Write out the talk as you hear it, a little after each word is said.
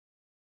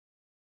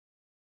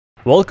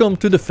Welcome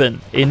to the FiNN,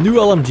 a new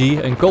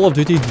LMG in Call of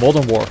Duty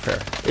Modern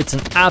Warfare. It's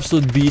an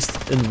absolute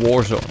beast in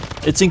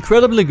Warzone. It's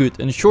incredibly good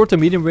in short to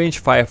medium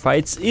range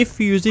firefights if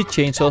you use the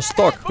chainsaw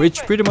stock,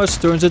 which pretty much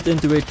turns it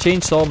into a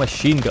chainsaw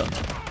machine gun.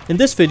 In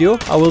this video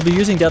I will be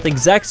using that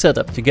exact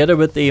setup together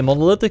with a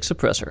monolithic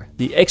suppressor,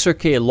 the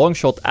XRK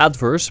Longshot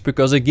Adverse,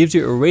 because it gives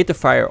you a rate of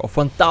fire of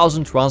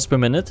 1000 rounds per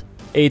minute,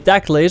 a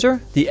tac laser,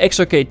 the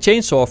XRK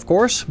chainsaw of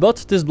course,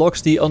 but this blocks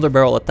the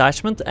underbarrel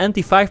attachment, and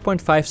the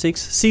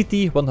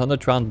 5.56 CT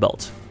 100 round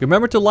belt.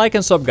 Remember to like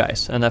and sub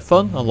guys, and have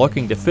fun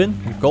unlocking the FiNN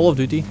in Call of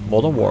Duty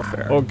Modern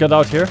Warfare. Oh, get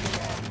out here.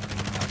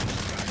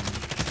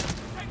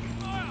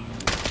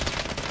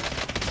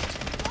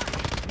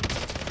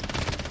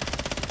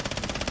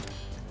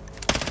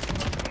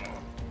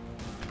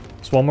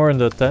 There's one more in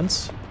the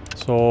tents,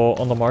 so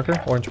on the marker,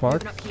 orange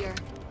mark. Yeah,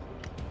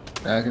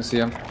 I can see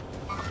him.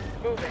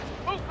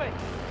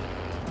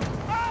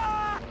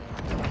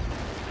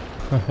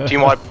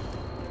 Team wipe.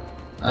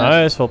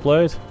 Nice, well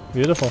played.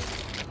 Beautiful.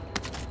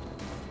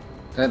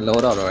 That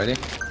loadout already.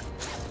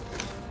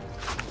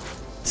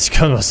 This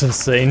gun was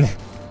insane.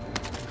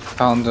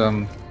 Found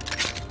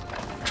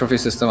trophy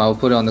system. I will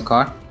put it on the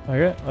car.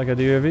 Okay, I got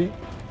the UAV.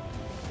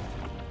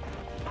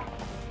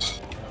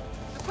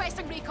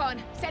 Requesting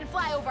recon. Send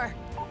flyover.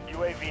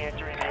 UAV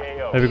entering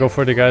the AO. Maybe go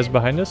for the guys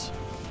behind us.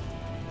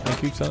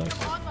 Thank you, Xanax.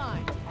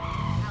 Online.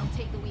 I'll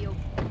take the wheel.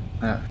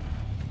 Yeah.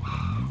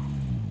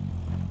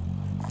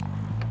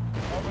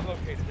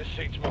 Overlocated. This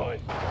seat's mine.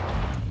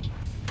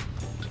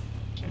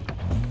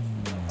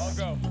 I'll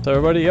go. So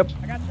everybody, yep.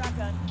 I got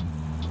shotgun.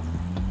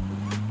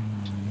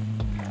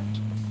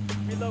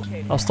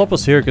 Relocated. I'll stop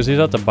us here because he's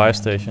at the buy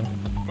station.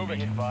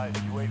 Moving. Advised.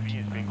 UAV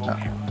is bingo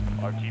fuel.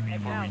 RTB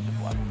for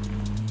resupply.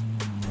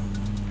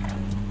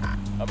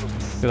 I'm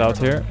moving. Get out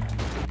here.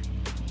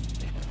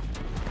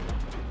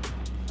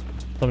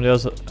 Somebody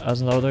else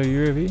has another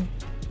UAV.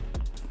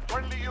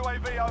 Friendly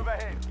UAV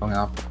overhead. Going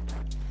up.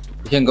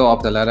 You can go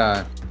up the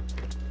ladder.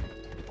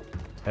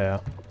 Yeah.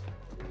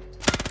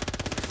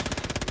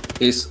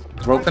 He's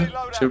broken.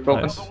 Shield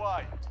broken.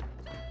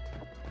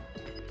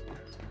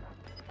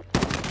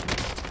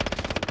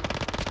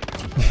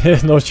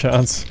 Nice. No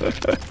chance.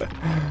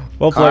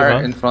 Well played, Car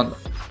man. in front.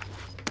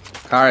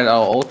 Car at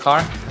our old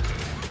car.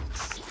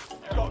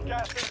 Got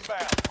gas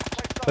inbound.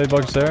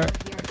 Playbox there.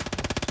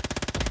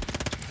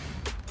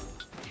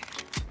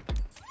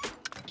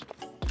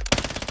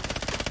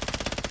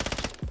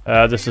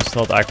 This is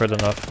not accurate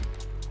enough.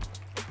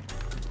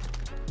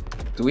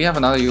 Do we have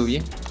another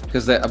UAV?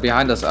 Because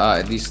behind us are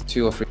at least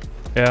 2 or 3.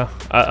 Yeah,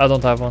 I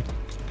don't have one.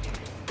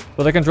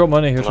 But I can drop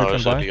money here if I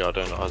can buy. I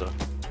don't know either.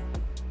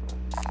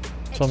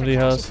 Somebody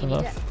has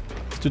enough.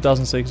 It's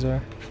 2006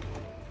 there.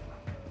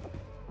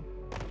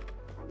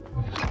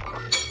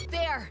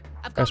 There.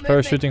 I've Guys got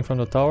movement. parachuting from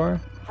the tower.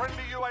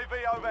 Friendly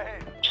UAV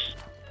overhead.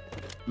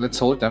 Let's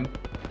hold them.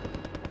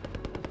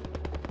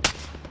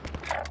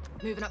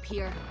 Moving up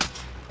here.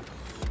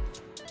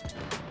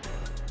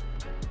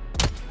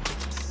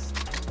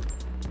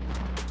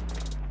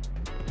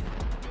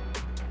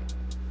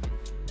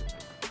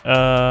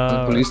 On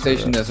the police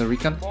station, there's a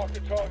recon. Mark the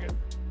target.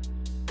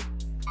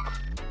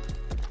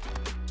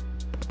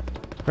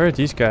 Where are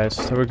these guys?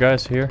 There were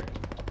guys here.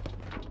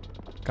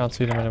 Can't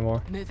see them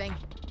anymore. Moving.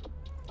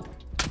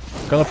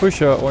 Gonna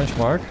push a orange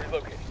mark.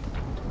 Relocated.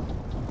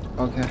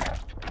 Okay.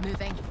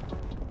 Moving.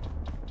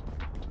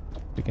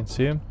 We can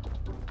see him.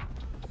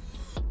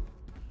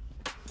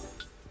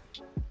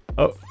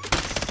 Oh,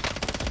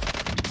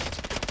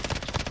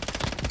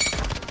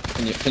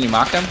 Can you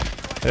mark them?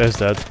 he's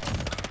dead.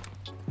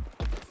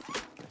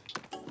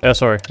 Yeah,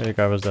 sorry, the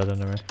guy was dead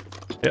anyway.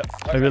 Yeah,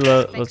 maybe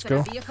let's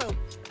go. Vehicle.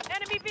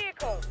 Enemy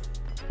vehicle.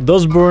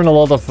 Does burn a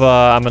lot of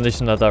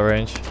ammunition at that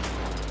range.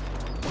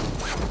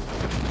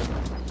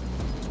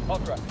 I'll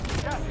drive.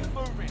 Gas is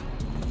moving.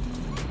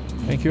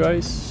 Thank you,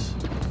 Ice.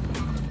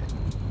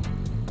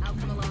 I'll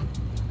come along.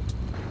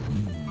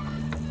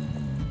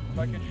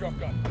 Taking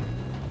shotgun.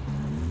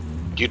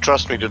 Do you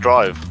trust me to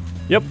drive?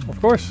 Yep, of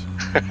course.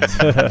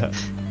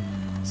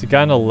 There's a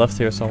guy on the left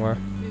here somewhere.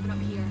 Moving up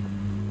here.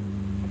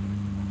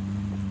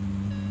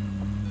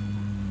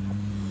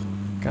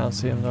 Can't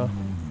see him though.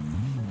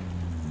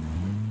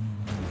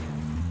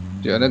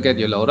 Do you want to get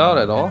your loadout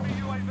at all?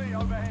 UAV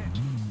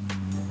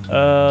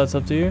overhead. It's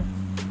up to you.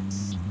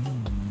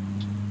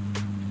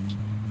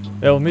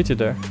 Yeah, we'll meet you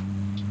there.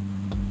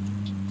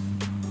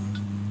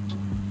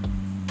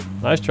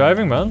 Nice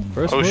driving, man.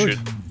 First Oh move. shit.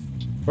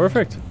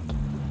 Perfect.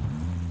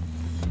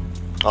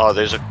 Oh,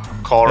 there's a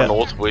car Yeah.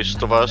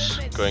 northwest of us,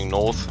 going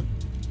north.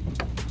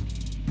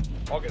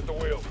 I'll get the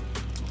wheel.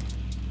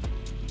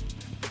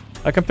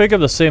 I can pick up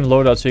the same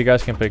loadout so you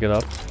guys can pick it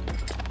up.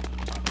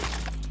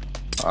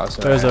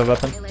 Awesome. There's a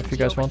weapon LMG if you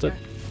guys over want it.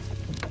 here.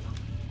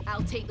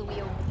 I'll take the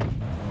wheel.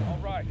 All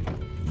right.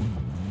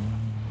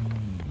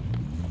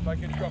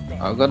 Taking shotgun.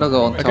 I'm gonna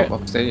go on Okay. top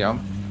of stadium.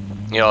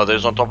 Yeah,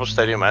 there's on top of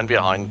stadium and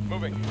behind.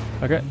 Moving.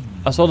 Okay.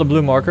 I saw the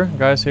blue marker,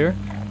 guys here.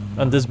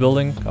 And this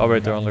building. Oh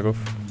wait, they're on the roof.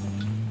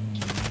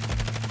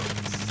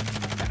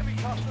 Enemy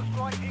cluster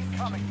strike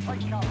incoming.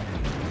 Take cover.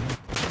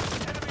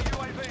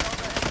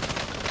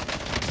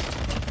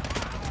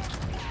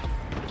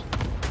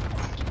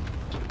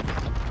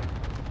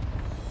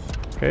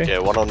 Okay, Yeah,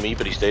 one on me,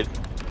 but he's dead.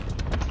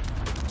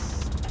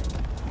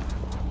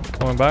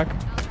 coming back.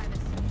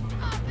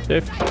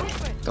 Safe.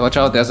 Watch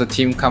out, there's a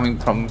team coming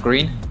from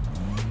green.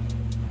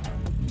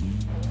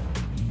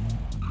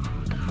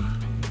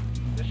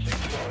 This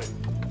thing's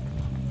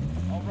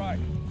mine. All right.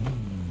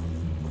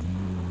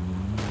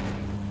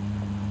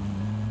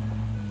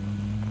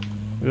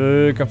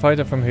 You can fight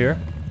it from here.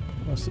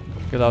 Let's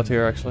get out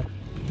here actually.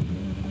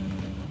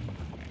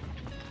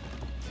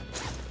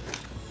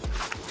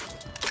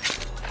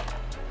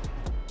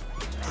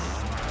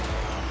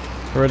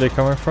 Where are they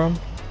coming from?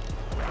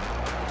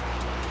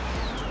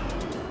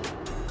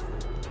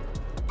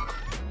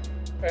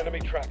 Enemy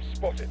trap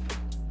spotted.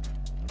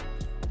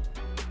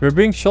 We're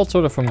being shot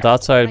sort of from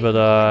that side, but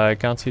I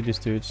can't see these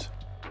dudes.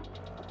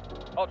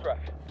 I'll track.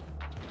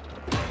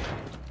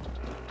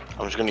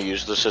 I'm just gonna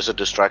use this as a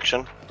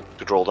distraction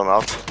to draw them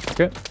out.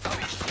 Okay.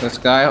 This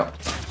guy,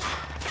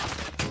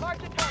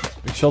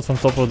 We shot from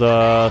top of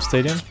the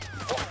stadium.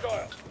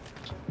 Hostile.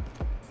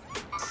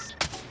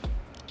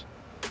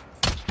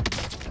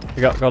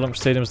 We got him.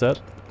 Stadium's dead.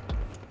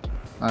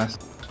 nice.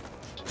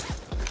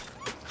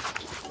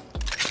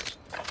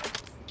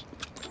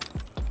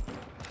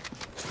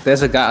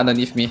 There's a guy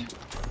underneath me.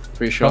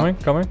 Pretty sure.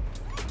 Coming.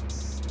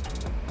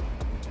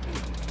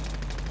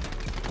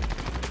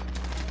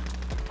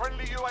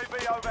 Friendly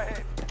UAV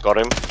overhead. Got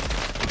him.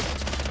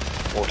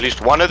 Or at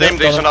least one of them. Yep,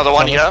 There's got him, another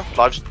one got here.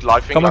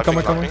 Live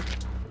Coming.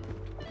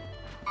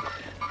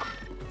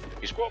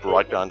 He's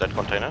right behind that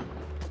container.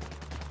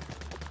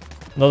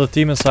 Another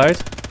team inside.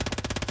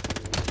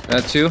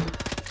 Two.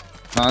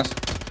 Nice.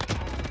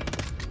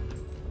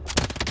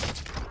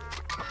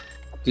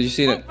 Did you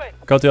see that?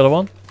 Got the other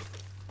one.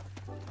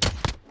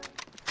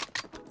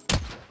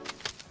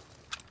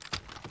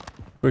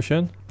 Push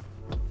in.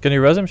 Can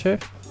you res him, Chef?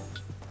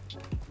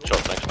 Sure,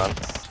 thanks, man.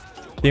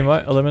 Team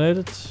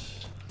eliminated.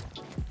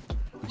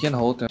 You can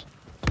hold them.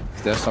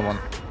 If there's someone.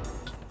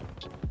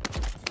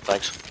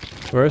 Thanks.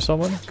 Where is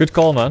someone? Good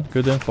call, man.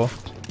 Good info.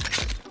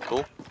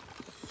 Cool.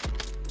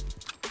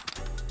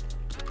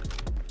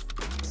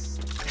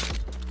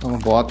 I'm on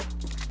board.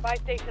 Buy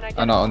station Oh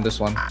identified. no, on this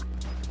one.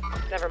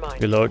 Never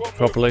mind. Reload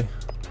properly.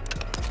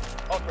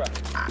 I'll track.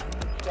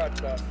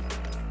 Scratch that.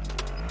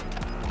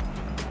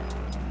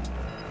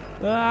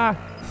 Ah!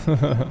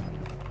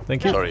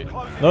 Thank you. Sorry.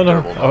 No.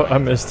 Terrible. Oh, I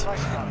missed.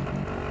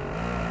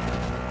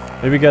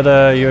 Maybe get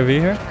a UAV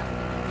here.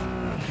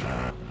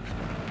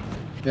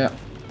 Yeah.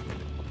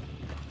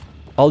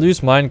 I'll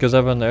use mine because I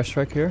have an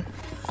airstrike here.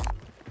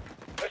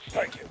 Let's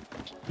take it.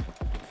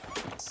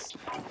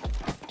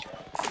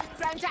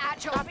 Ground to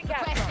actual. Request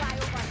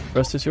flyover.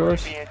 Rest is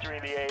yours. Be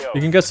entering the AO.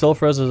 You can get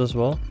self-reses as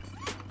well.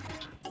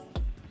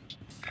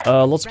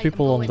 Lots of Right,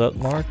 people on I'm that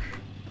mark.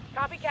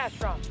 Copy cash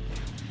drop.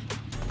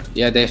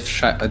 Yeah,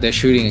 they're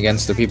shooting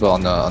against the people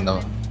on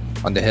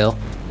the hill.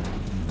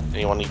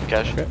 Anyone need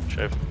cash? Okay.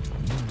 Chef.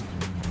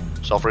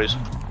 Self-raise.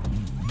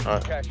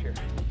 Alright. Cash here.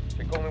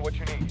 Take only what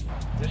you need.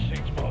 This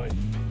thing's mine.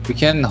 We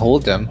can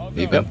hold them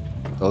even.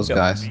 Those Yep.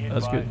 guys. Be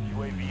That's good. advised,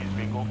 UAV is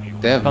being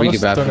overviewed. They have really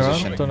Hannes, bad turn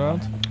position. around, turn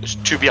around. There's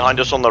two behind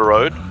us on the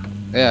road.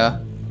 Yeah.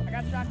 I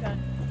got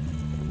shotgun.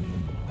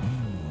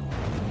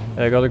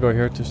 Yeah, I gotta go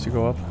here just to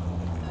go up.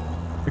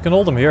 We can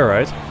hold them here,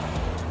 right?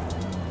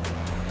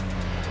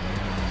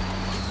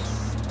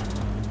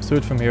 Let's do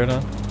it from here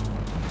then.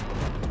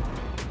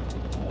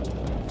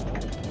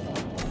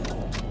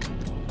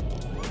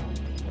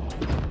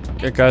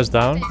 Get guys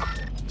down.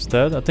 It's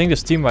dead. I think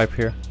there's team wipe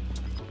here.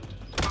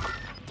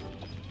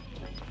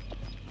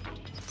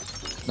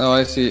 No,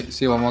 I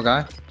see one more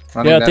guy.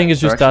 running Yeah, I that think it's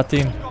just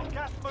direction. that team. Got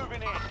gas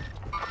moving in.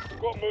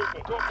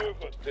 Got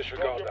movement.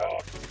 Disregard that.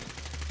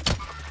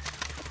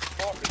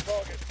 Mark the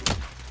target.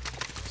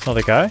 It's not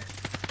a guy.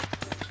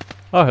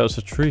 Oh, it was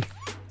a tree.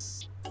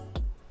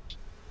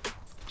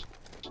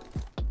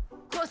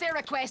 Close air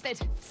requested.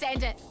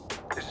 Send it.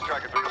 This is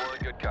Tracker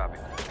 3-1. Good copy.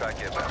 Track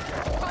inbound.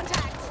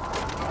 Contact.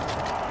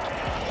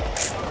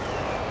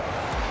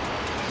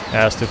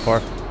 Yeah, it's too far.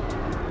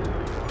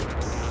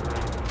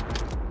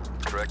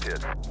 Direct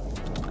hit.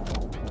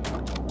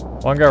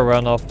 One guy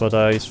ran off, but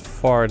he's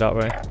far that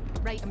way.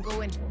 Right, I'm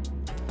going.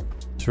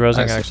 It's resing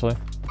I see. actually.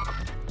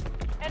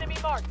 Enemy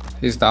marked.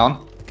 He's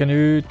down. Can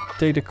you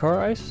take the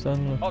car, Ice?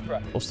 Then I'll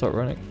track. we'll start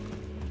running.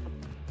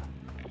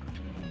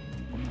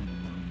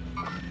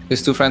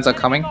 His two friends are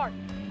Enemy coming. marked.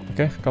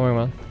 Okay, coming,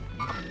 man.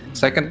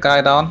 Second guy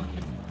down.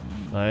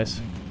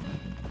 Nice.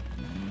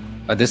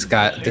 But this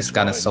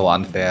gun is so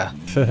unfair.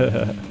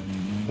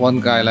 One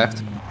guy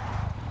left.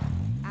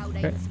 Out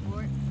Okay. right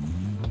support.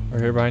 We're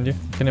here behind you.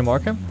 Can you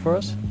mark him for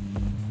us?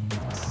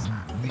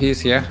 He's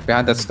here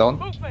behind that stone.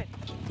 Movement.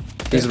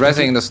 He's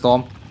resing in the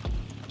storm.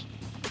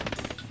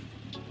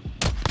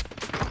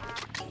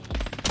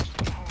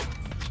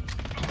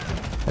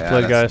 Well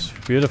played, guys.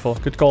 Beautiful.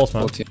 Good calls,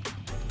 man. Whole team.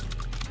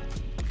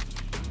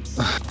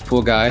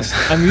 Poor guys.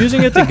 I'm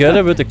using it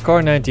together with the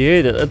Car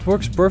 98. It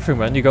works perfect,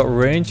 man. You got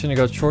range and you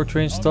got short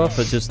range stuff.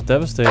 It's just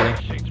devastating.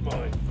 Thing's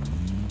mine.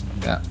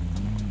 Yeah.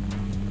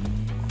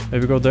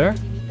 Maybe go there?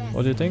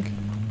 What do you think?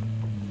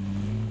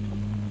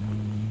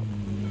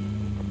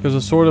 Because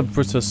it sort of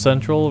puts us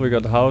central. We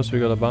got a house, we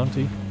got a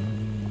bounty.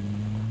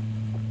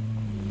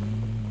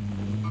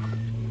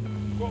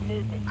 Got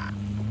movement.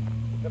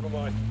 Never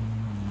mind.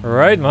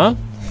 Alright, man.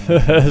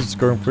 It's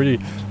going pretty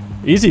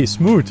easy,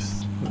 smooth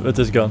with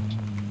this gun.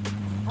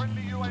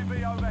 Friendly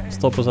UAV overhead.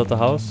 Stop us at the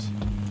house.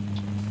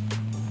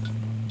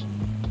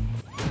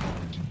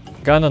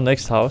 Guy in the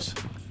next house.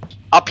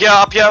 Up here,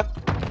 up here.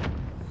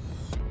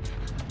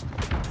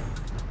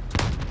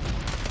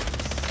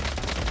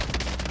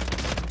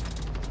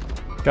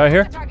 Guy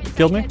here.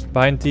 Killed me.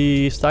 Behind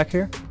the stack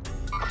here.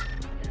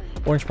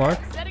 Orange mark.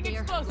 Setting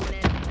Here, explosive. going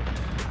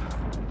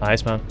in.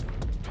 Nice, man.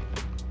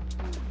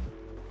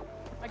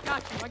 I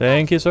got you.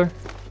 Thank you, sir.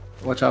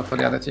 Watch out for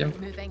the other team.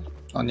 Moving.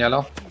 On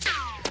yellow.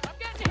 I'm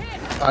getting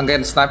hit. I'm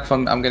getting sniped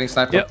from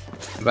Yep.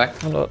 the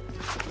back. On the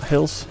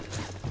hills.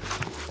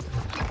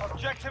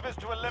 Objective is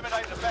to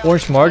eliminate the bounty.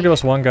 Orange mark, there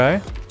was one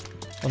guy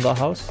on that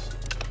house.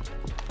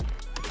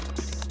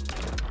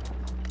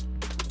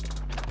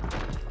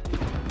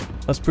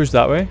 Let's push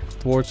that way,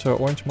 towards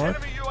orange mark.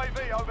 Enemy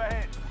UAV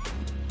overhead.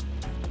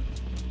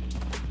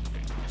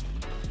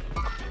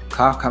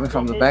 Car coming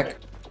from the back.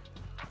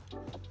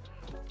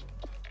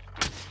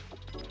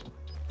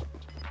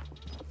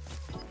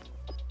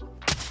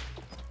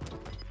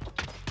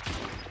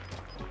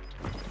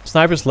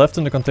 Snipers left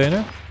in the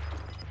container.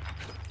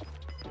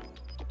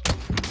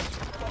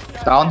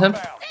 Downed him.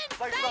 Safe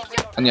zone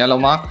relocated. On yellow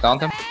mark.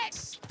 Downed him.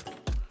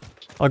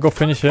 I'll go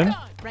finish him.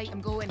 Right,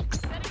 I'm going.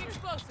 Setting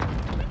explosive.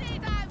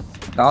 Grenade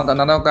out. Downed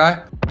another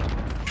guy.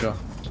 Sure.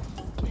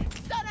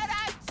 Stunner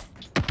out.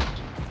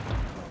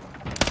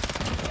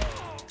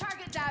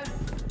 Target down.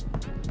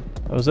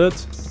 That was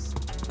it.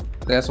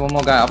 There's one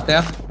more guy up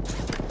there.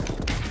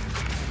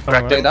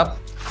 Alright, Straight up.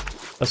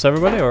 that's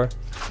everybody or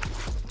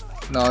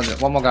No,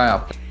 one more guy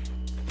up.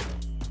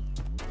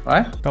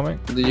 Right? coming?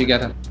 Did you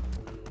get him?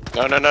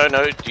 No, no, no,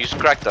 no. He's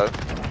cracked though.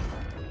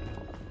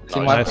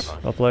 Team Nice. wipe.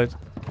 Nice, well played.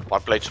 My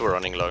plates were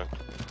running low.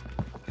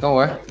 Don't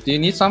worry. Do you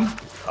need some?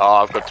 Oh,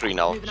 I've got 3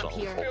 now, Moving so up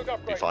here. I'll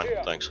be fine.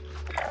 Thanks.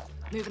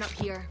 Moving up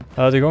here.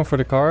 They're going for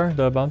the car,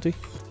 the bounty.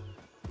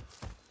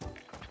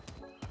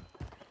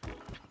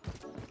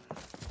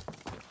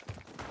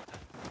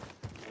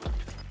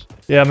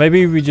 Yeah,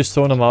 maybe we just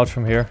throw them out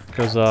from here,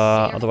 because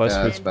otherwise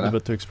Yeah, we're it's a better.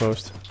 bit too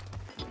exposed.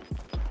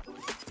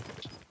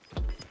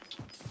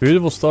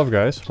 Beautiful stuff,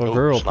 guys. What Oh,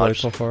 very well played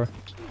snipes. so far.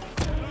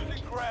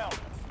 Losing ground.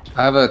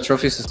 I have a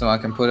trophy system. I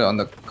can put it on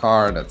the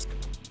car that's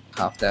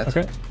half dead.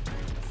 Okay.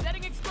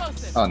 Setting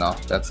explosive. Oh no,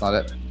 that's not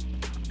it.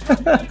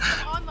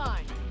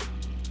 Online.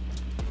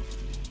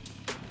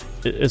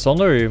 It's on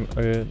there, you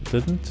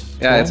didn't?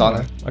 Yeah, it's go on or-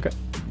 there. Okay.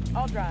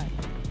 I'll drive.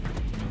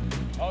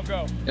 I'll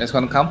go. You guys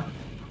gonna come?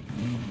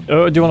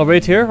 Do you want to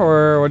wait here,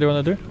 or what do you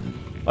want to do?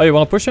 Oh, you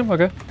want to push him?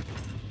 Okay.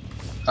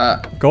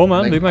 Go,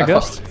 man. Like, Be my I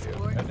guest.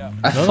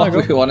 I No, thought go.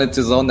 we wanted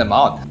to zone them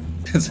out.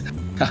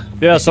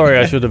 Yeah, sorry,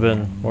 I should have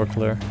been more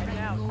clear.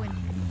 Going.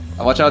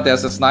 Watch out,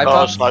 there's a sniper.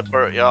 Oh,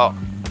 sniper, yeah.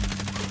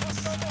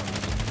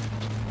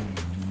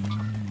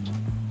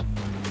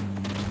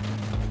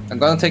 I'm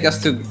gonna take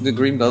us to the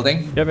green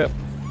building. Yep, yep.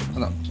 Oh,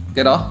 no.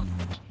 Get off.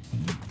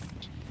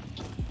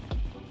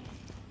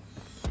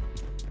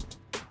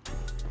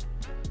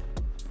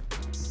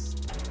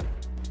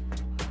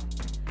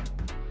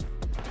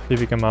 See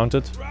if you can mount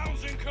it.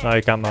 Rounds incoming. No,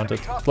 you can't mount it.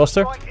 Cluster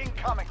Cluster? strike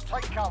incoming.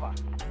 Take cover.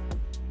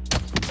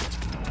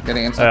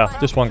 Getting Oh, inside. yeah,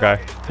 just one guy.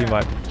 Team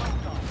wipe.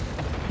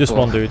 Just Cool.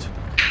 one dude.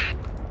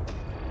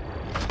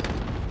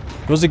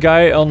 Was the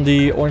guy on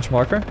the orange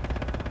marker?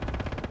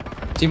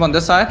 Team on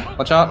this side.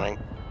 Watch out. Coming.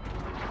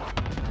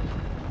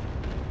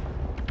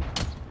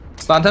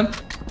 Stunned him.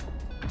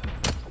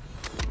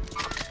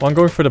 One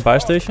going for the buy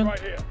station. Right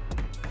here.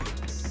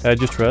 Yeah,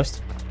 just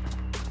rest.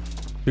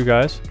 2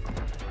 guys.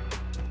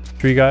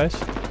 3 guys.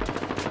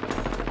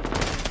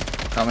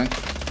 Coming.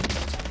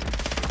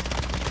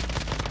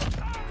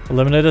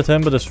 Eliminated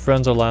him, but his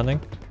friends are landing.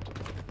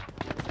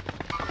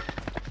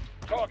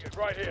 Target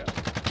right here.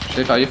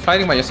 Shiv, are you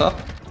fighting by yourself?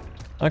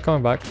 I'm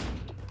coming back.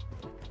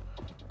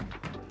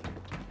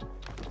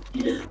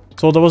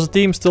 So there was a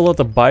team still at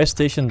the buy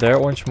station there,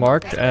 orange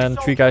mark, and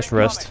 3 guys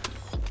rest.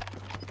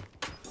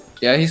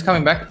 Yeah, he's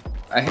coming back.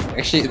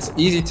 Actually, it's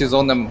easy to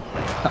zone them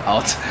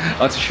out.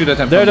 Or to shoot at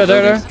them. There, from the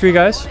there. buildings. 3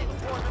 guys.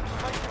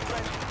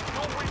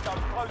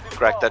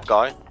 Crack that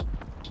guy.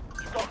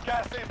 You've got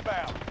gas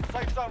inbound.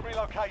 Safe zone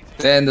relocated.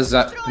 They're in the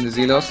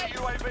Zelos.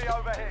 UAV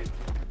overhead.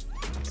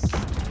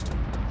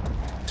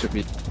 Should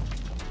be.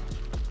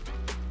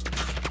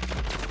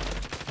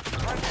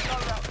 Friendly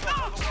loadout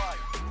drop on the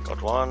way.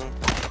 Got one.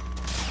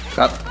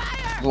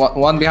 Got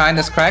one behind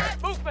this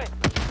crack. Movement.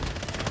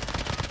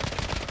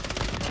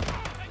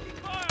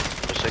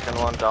 The second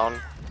one down.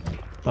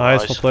 Nice,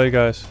 Nice. well played,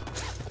 guys.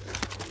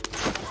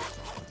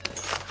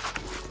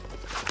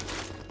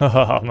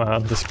 Oh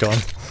man, this gun.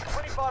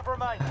 25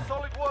 remain.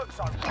 Solid work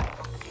zone.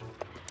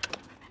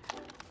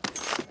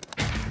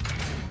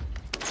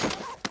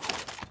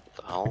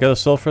 The hell? Get a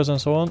sulfurs and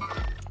so on.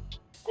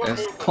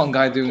 There's one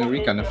guy doing a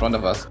recon in front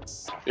of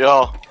us.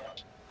 Yeah.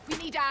 We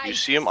need eyes. You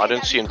see him? I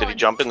didn't see him. Did he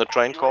jump in the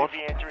train car?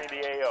 UAV entering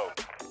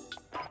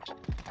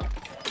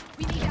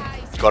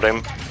Got him.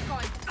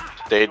 Recon.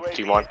 Dead, UAV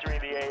T1.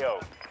 entering the AO.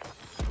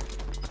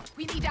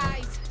 We need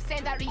eyes.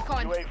 Send that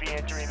recon. UAV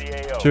entering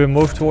the AO. Should we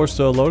move towards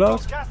the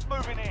loadout? Gas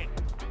moving in.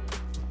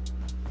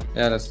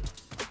 Yeah, that's.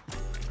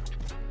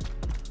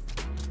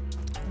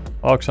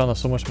 Oh, Xana,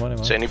 so much money, man.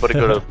 Has anybody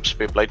got a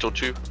spare plate or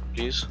two,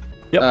 please?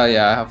 Yep.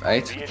 Yeah, I have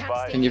 8. Be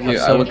advised, Can give you. I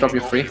So- will drop you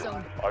 3.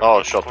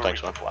 Oh, sure,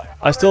 thanks, man.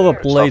 I still have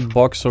a blade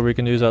box, so we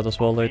can use that as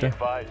well Be later.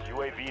 advised,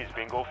 UAV is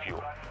bingo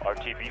fuel.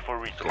 RTB for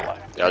resupply.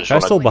 Yeah, I just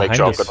Guy's still want to make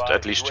sure I've behind got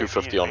at least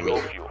 250 on me.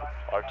 Fuel.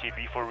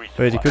 RTB for resupply.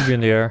 Wait, he could be in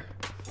the air.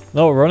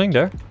 No, running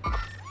there.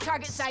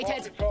 Target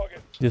sighted. Do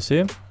you see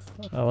him?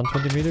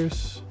 120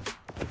 meters.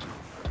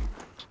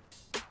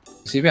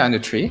 Is he behind the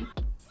tree?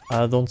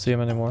 I don't see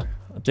him anymore.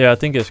 Yeah, I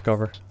think it's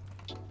cover.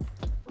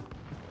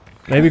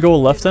 Maybe go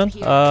left then.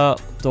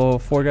 The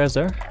 4 guys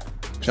there.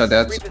 Sure,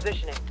 that's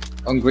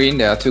on green.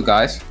 There are 2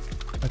 guys.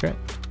 Okay.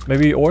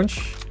 Maybe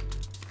orange.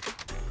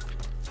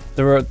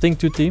 There were, I think,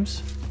 2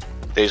 teams.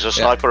 There's a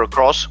sniper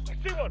across.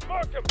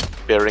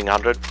 Bearing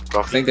 100, I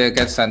roughly. think they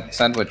get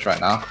sandwiched right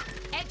now.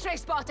 X-ray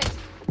spotted.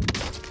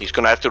 He's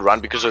gonna have to run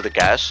because of the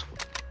gas.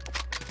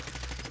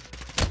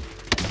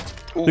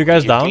 Ooh, 2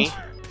 guys hit down. me.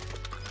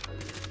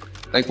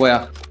 Like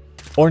where?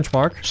 Orange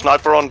mark.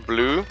 Sniper on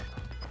blue.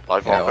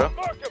 Live Yeah, marker.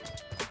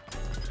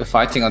 We're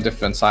fighting on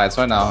different sides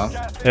right now.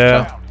 Huh?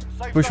 Yeah.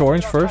 Push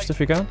orange first if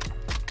you can.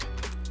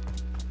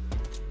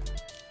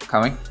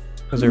 Coming.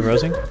 Because they're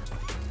resing.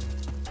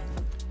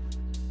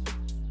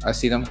 I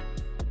see them.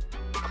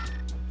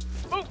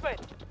 Movement.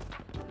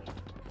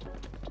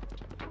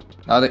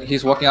 Now that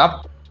he's walking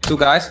up. 2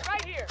 guys.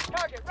 Right here.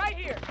 Target right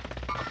here.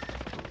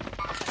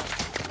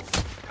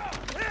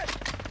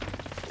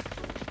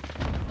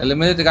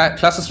 Eliminate the guy.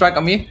 Cluster strike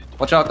on me.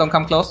 Watch out, don't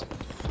come close.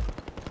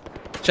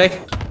 Shake.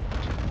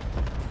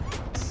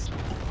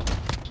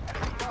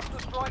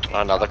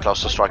 Another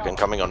cluster strike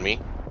incoming on me.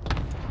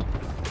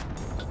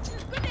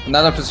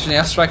 Another precision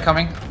airstrike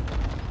coming.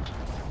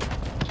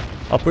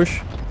 I'll push.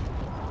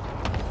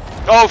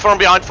 Oh, from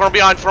behind, from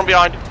behind, from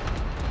behind.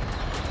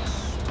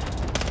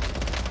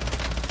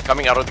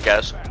 Coming out of the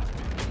gas.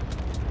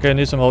 Okay, I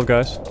need some help,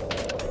 guys.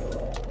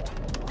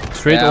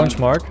 Straight Yeah, orange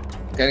mark.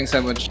 Getting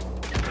sandwiched.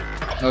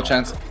 No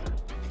chance.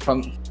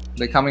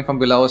 They're coming from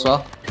below as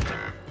well.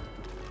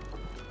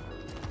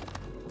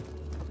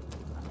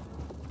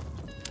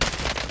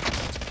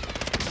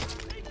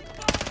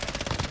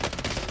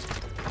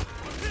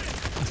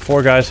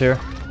 Four guys here.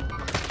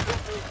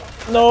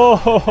 No,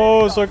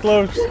 so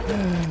close.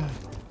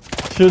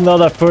 Should not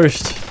have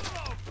pushed.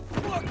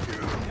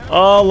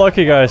 Oh,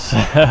 lucky guys.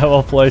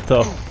 Well played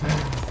though.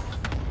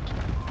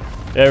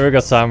 Yeah, we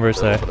got Sambers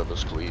there. Bit of a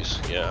squeeze,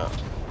 yeah.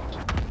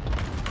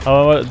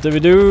 What did we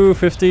do?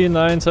 15,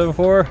 9, 7,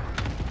 4?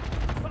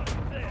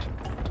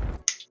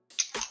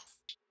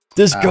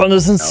 This gun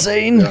is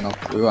insane! No,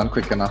 we weren't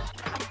quick enough.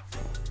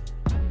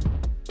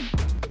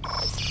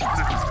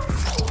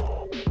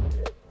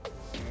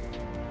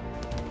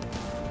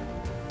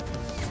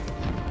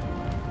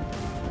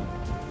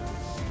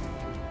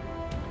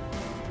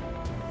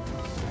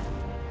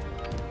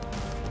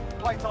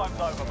 Playtime's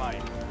over,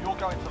 mate. You're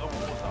going to the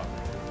war zone.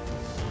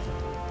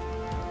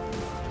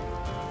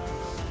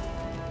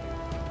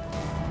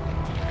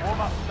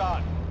 Warm-up's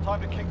done.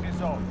 Time to kick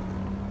this off.